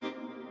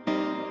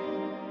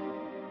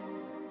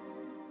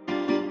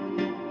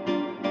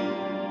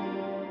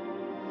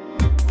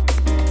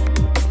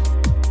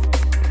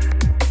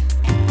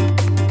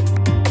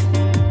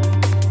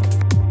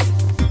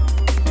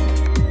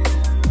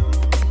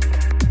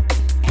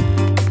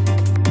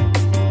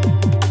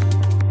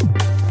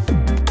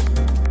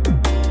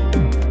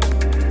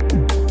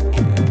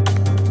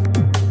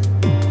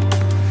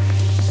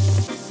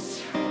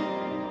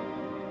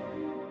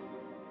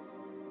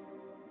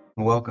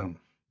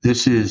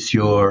This is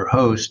your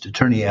host,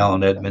 Attorney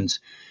Alan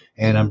Edmonds,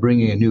 and I'm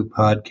bringing a new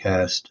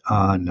podcast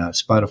on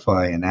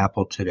Spotify and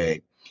Apple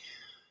today.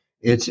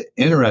 It's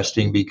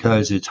interesting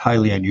because it's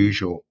highly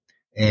unusual,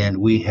 and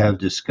we have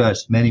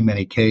discussed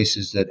many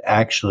cases that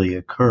actually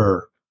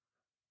occur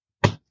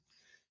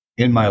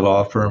in my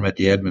law firm at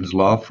the Edmonds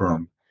Law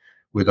Firm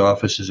with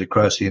offices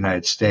across the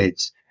United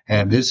States,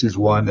 and this is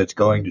one that's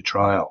going to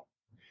trial.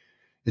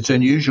 It's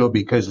unusual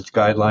because it's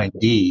Guideline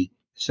D,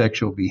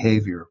 sexual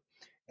behavior,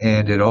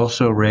 and it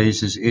also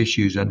raises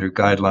issues under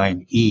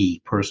Guideline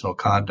E, personal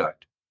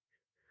conduct.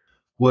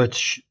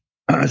 What's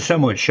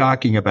somewhat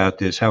shocking about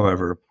this,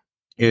 however,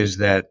 is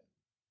that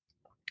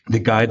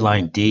the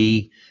Guideline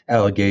D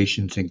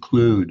allegations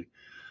include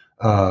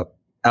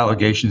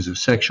allegations of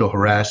sexual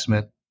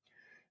harassment.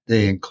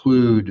 They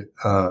include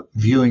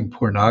viewing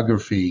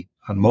pornography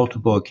on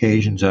multiple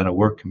occasions on a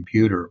work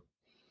computer,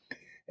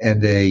 and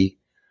they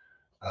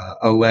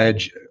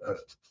allege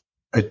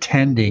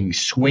attending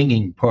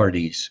swinging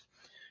parties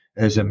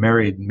as a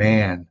married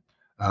man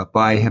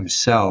by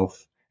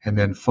himself, and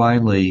then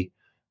finally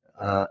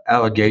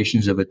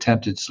allegations of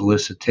attempted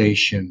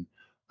solicitation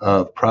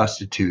of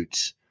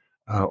prostitutes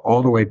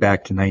all the way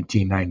back to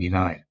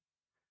 1999.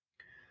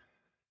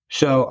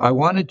 So I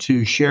wanted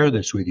to share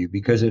this with you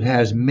because it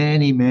has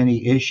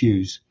many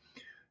issues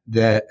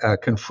that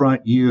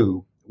confront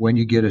you when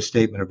you get a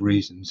statement of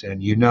reasons,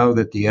 and you know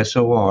that the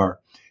SOR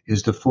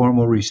is the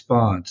formal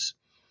response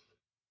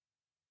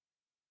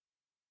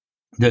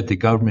that the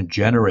government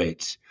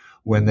generates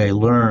when they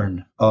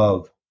learn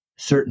of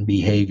certain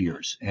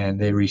behaviors. And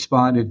they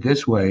responded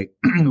this way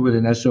with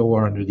an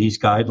SOR under these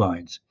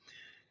guidelines.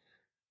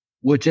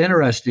 What's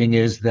interesting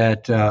is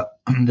that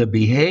the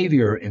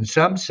behavior, in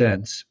some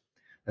sense,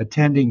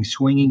 attending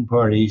swinging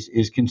parties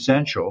is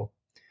consensual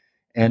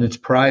and it's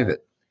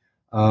private.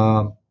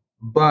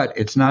 But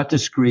it's not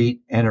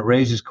discreet, and it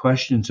raises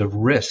questions of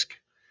risk.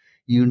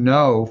 You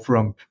know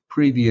from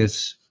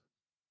previous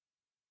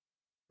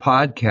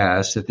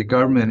podcasts that the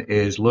government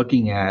is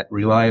looking at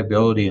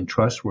reliability and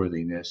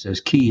trustworthiness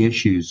as key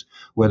issues,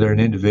 whether an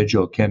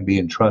individual can be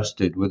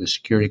entrusted with a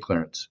security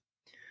clearance.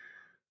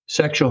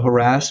 Sexual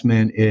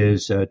harassment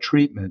is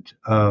treatment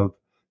of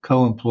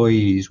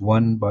co-employees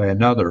one by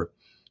another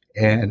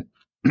and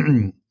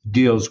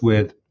deals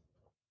with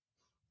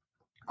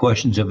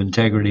questions of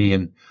integrity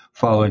and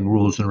following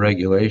rules and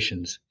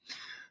regulations.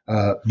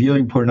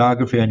 Viewing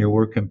pornography on your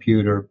work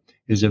computer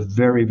is a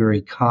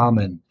very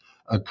common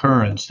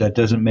occurrence. That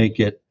doesn't make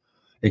it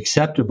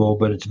acceptable,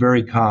 but it's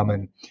very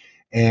common,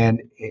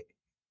 and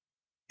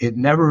it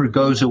never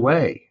goes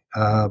away.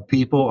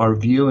 People are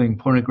viewing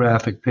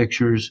pornographic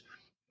pictures,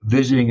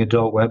 visiting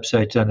adult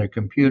websites on their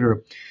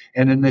computer,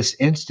 and in this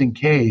instant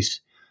case,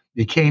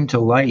 it came to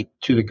light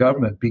to the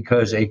government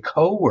because a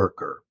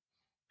coworker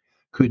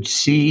could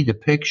see the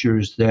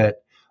pictures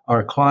that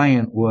our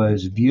client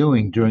was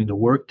viewing during the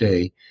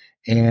workday,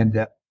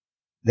 and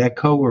that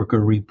coworker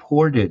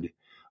reported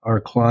our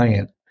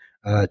client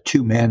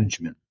to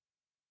management.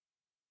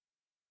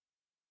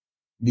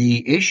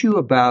 The issue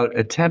about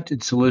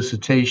attempted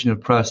solicitation of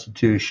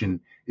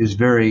prostitution is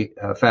very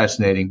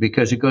fascinating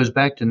because it goes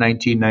back to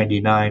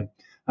 1999.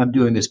 I'm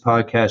doing this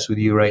podcast with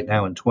you right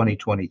now in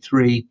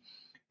 2023.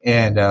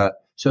 And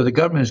so the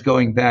government is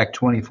going back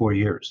 24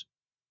 years.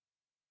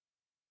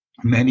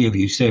 Many of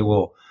you say,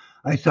 well,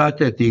 I thought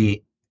that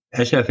the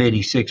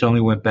SF-86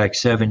 only went back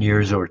 7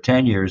 years or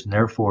 10 years, and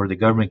therefore the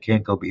government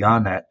can't go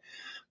beyond that.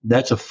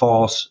 That's a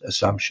false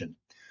assumption.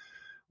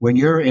 When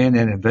you're in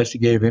an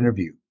investigative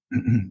interview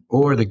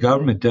or the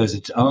government does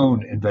its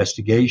own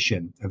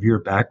investigation of your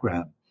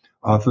background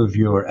off of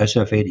your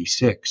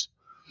SF-86,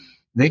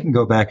 they can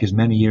go back as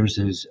many years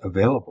as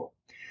available.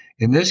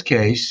 In this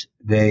case,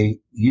 they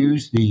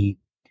use the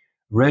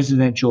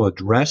residential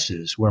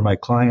addresses where my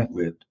client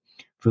lived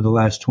for the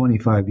last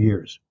 25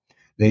 years.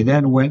 They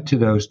then went to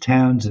those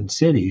towns and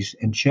cities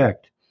and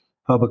checked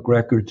public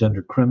records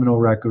under criminal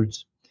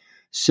records,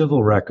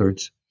 civil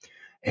records,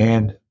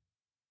 and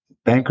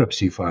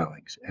bankruptcy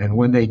filings. And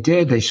when they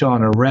did, they saw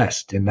an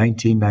arrest in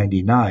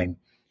 1999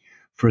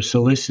 for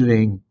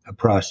soliciting a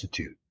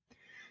prostitute.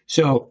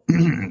 So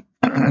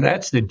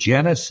that's the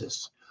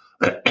genesis.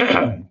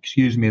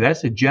 Excuse me,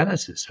 that's the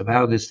genesis of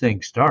how this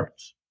thing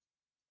starts.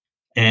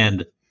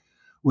 And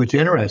what's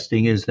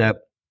interesting is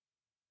that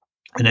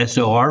an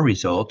SOR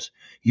results,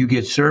 you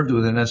get served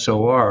with an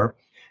SOR,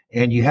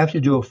 and you have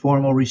to do a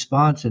formal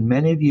response. And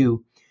many of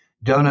you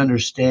don't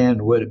understand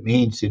what it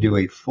means to do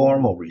a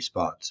formal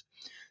response.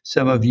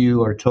 Some of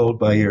you are told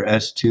by your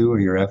S2 or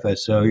your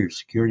FSO, your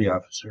security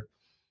officer,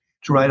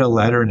 to write a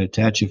letter and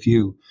attach a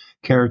few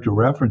character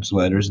reference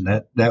letters,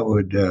 and that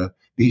would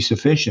be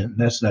sufficient. And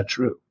that's not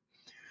true.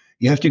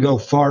 You have to go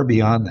far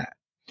beyond that.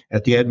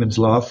 At the Edmonds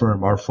Law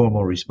Firm, our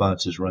formal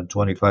responses run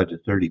 25 to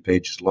 30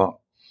 pages long.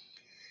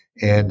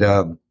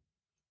 And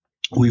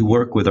we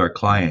work with our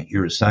client.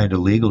 You're assigned a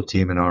legal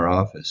team in our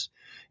office,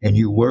 and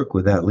you work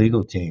with that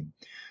legal team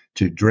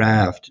to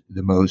draft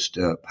the most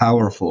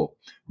powerful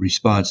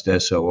response to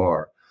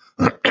SOR.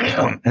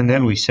 And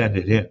then we send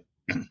it in.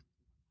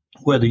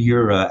 Whether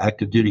you're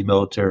active duty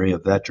military, a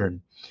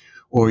veteran,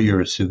 or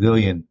you're a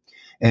civilian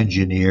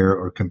engineer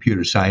or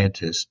computer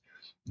scientist,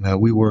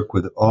 we work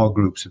with all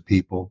groups of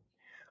people,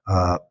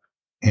 uh,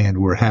 and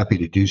we're happy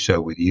to do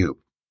so with you.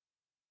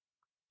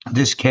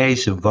 This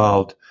case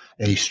involved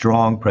a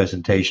strong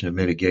presentation of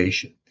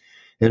mitigation.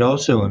 It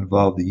also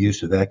involved the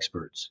use of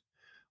experts.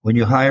 When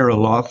you hire a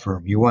law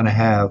firm, you want to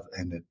have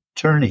an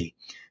attorney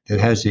that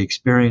has the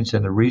experience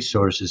and the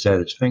resources at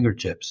its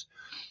fingertips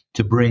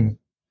to bring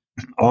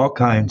all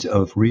kinds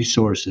of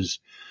resources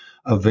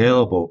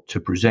available to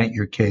present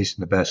your case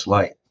in the best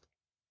light.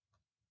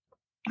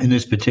 In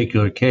this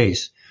particular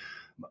case,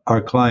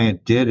 our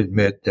client did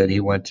admit that he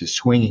went to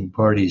swinging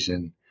parties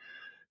in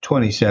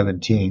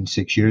 2017,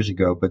 6 years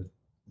ago, but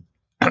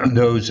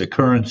those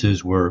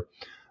occurrences were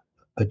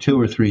two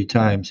or three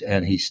times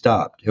and he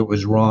stopped. It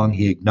was wrong.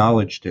 He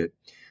acknowledged it,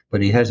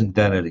 but he hasn't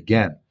done it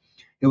again.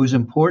 It was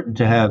important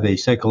to have a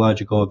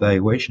psychological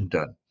evaluation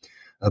done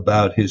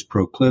about his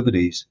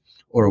proclivities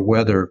or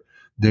whether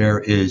there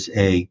is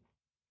a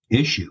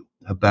issue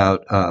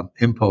about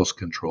impulse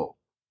control.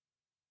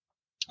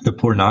 The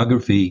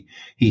pornography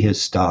he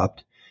has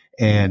stopped,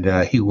 and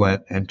he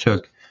went and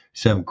took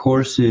some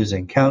courses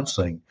and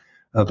counseling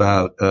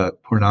about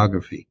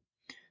pornography.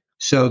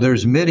 So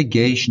there's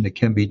mitigation that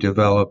can be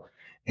developed,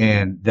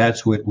 and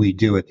that's what we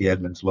do at the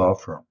Edmonds Law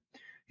Firm.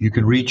 You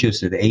can reach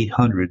us at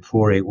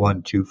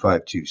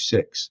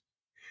 800-481-2526.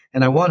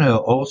 And I want to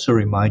also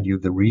remind you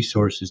of the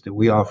resources that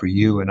we offer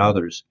you and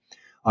others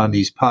on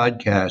these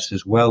podcasts,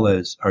 as well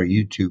as our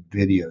YouTube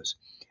videos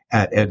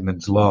at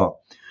Edmonds Law.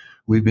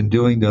 We've been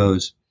doing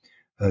those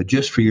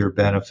just for your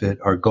benefit.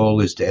 Our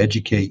goal is to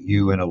educate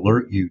you and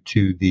alert you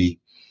to the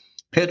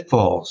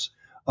pitfalls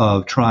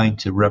of trying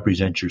to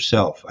represent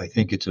yourself. I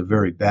think it's a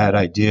very bad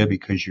idea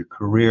because your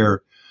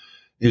career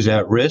is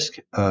at risk.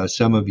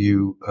 Some of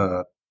you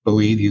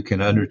believe you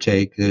can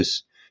undertake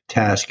this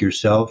task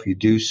yourself. You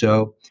do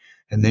so,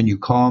 and then you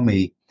call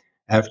me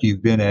after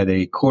you've been at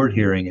a court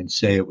hearing and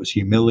say it was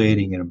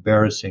humiliating and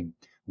embarrassing.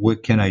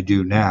 What can I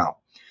do now?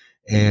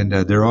 And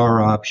there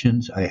are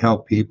options. I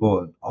help people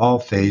in all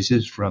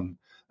phases, from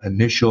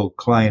initial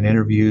client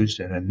interviews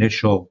and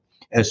initial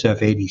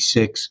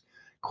SF-86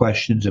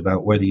 questions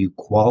about whether you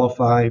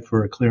qualify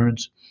for a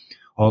clearance,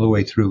 all the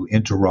way through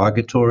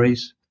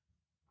interrogatories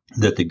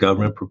that the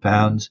government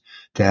propounds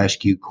to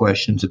ask you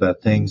questions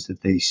about things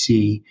that they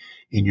see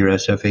in your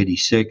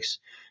SF-86.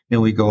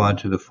 Then we go on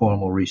to the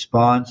formal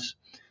response.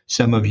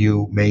 Some of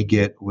you may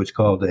get what's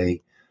called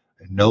a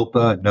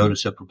NOPA,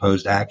 Notice of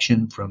Proposed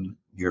Action, from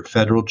your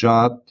federal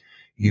job.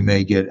 You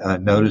may get a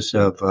notice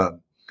of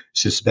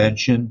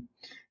suspension.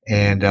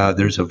 And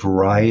there's a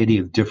variety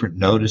of different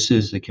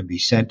notices that can be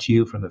sent to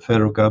you from the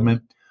federal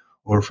government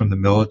or from the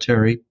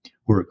military.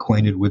 We're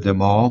acquainted with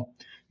them all.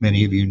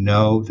 Many of you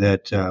know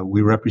that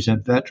we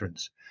represent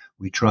veterans.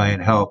 We try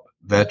and help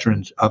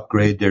veterans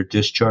upgrade their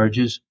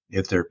discharges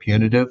if they're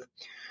punitive,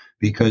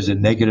 because a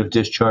negative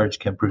discharge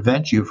can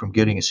prevent you from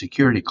getting a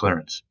security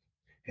clearance.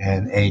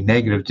 And a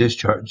negative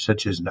discharge,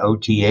 such as an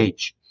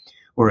OTH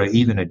or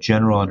even a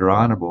general under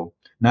honorable,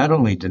 not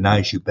only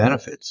denies you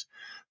benefits,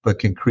 but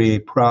can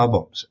create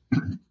problems,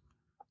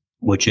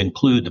 which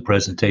include the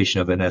presentation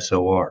of an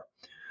SOR.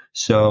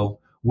 So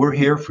we're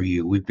here for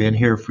you. We've been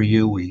here for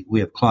you.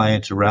 We have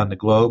clients around the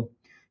globe,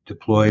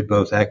 deployed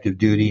both active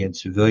duty and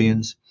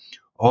civilians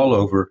all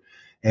over.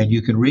 And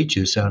you can reach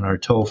us on our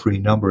toll-free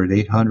number at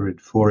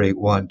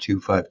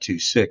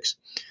 800-481-2526.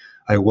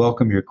 I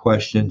welcome your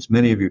questions.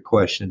 Many of your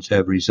questions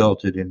have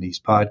resulted in these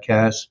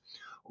podcasts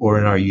or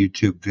in our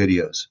YouTube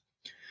videos.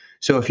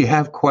 So if you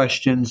have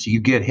questions,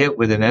 you get hit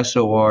with an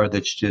SOR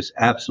that's just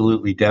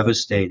absolutely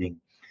devastating,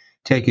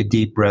 take a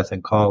deep breath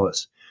and call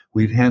us.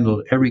 We've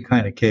handled every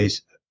kind of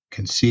case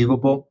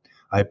conceivable.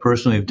 I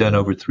personally have done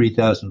over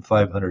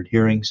 3,500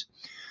 hearings.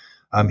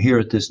 I'm here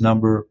at this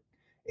number,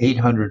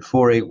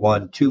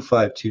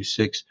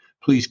 800-481-2526.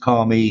 Please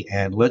call me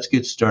and let's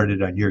get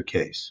started on your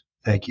case.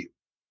 Thank you.